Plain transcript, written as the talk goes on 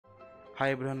Hi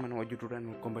everyone, my name is Ajju today and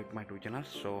welcome back to my YouTube channel.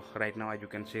 So right now, as you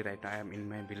can see, right now I am in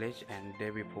my village, and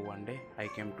day before one day I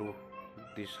came to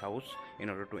this house in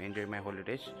order to enjoy my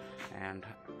holidays. And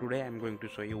today I am going to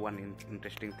show you one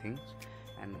interesting thing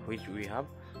and which we have.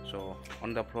 So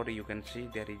on the floor you can see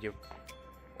there is a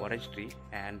orange tree,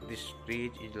 and this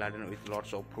tree is laden with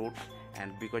lots of fruits,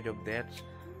 and because of that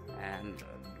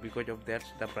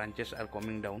the branches are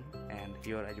coming down, and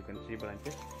here as you can see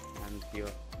branches, and here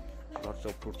lots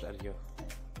of fruits are here.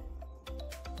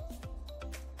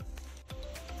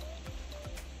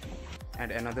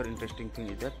 And another interesting thing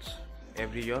is that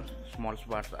every year small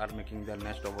birds are making their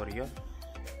nest over here.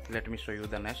 Let me show you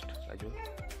the nest, Ajju.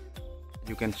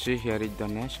 You can see here is the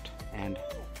nest, and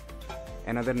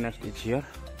another nest is here.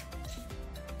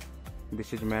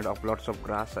 This is made of lots of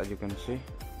grass, as you can see,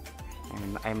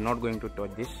 and I am not going to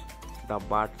touch this. The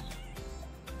birds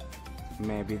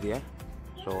may be there,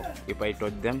 so if I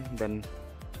touch them then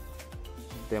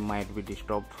they might be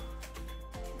disturbed.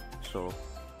 So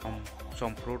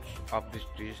some fruits of these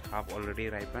trees have already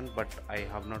ripened, but I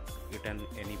have not eaten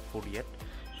any food yet.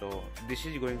 So this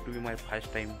is going to be my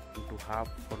first time to have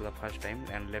for the first time,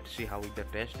 and let's see how is the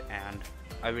taste, and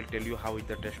I will tell you how is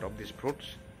the taste of these fruits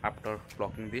after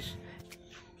plucking this.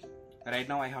 Right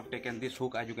now I have taken this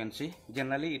hook, as you can see.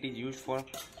 Generally it is used for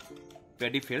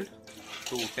paddy field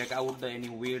to take out any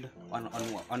weed on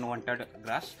unwanted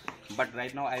grass, but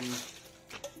right now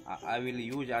I will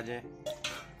use as a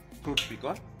fruit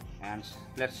picker. And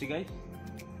let's see, guys.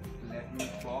 Let me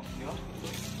pluck here.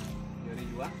 Here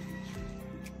is one.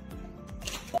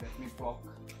 Let me pluck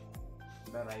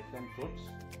the ripened fruits.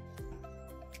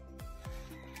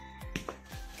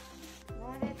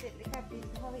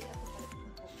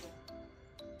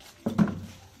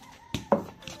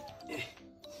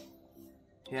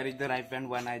 Here is the ripened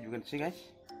one, as you can see, guys,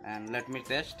 and let me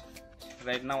taste.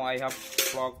 Right now I have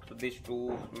plucked these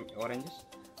two oranges,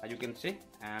 as you can see,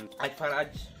 and as far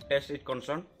as taste is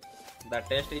concerned, the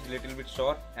taste is little bit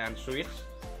sour and sweet.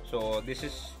 So this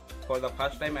is for the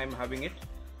first time I am having it.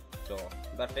 So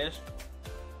the taste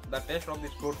of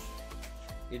this fruit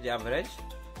is average.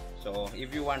 So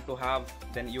if you want to have,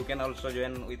 then you can also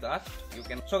join with us. You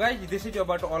can. So guys, this is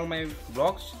about all my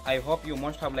vlogs. I hope you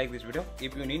must have liked this video.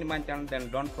 If you need my channel, then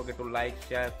don't forget to like,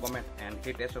 share, comment, and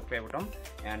hit a subscribe button.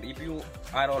 And if you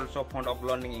are also fond of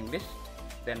learning English,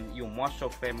 then you must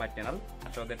subscribe my channel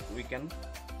so that we can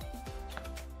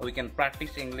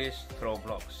practice English through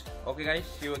vlogs. Okay guys,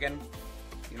 see you again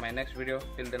in my next video.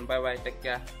 Till then, bye bye, take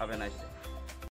care, have a nice day.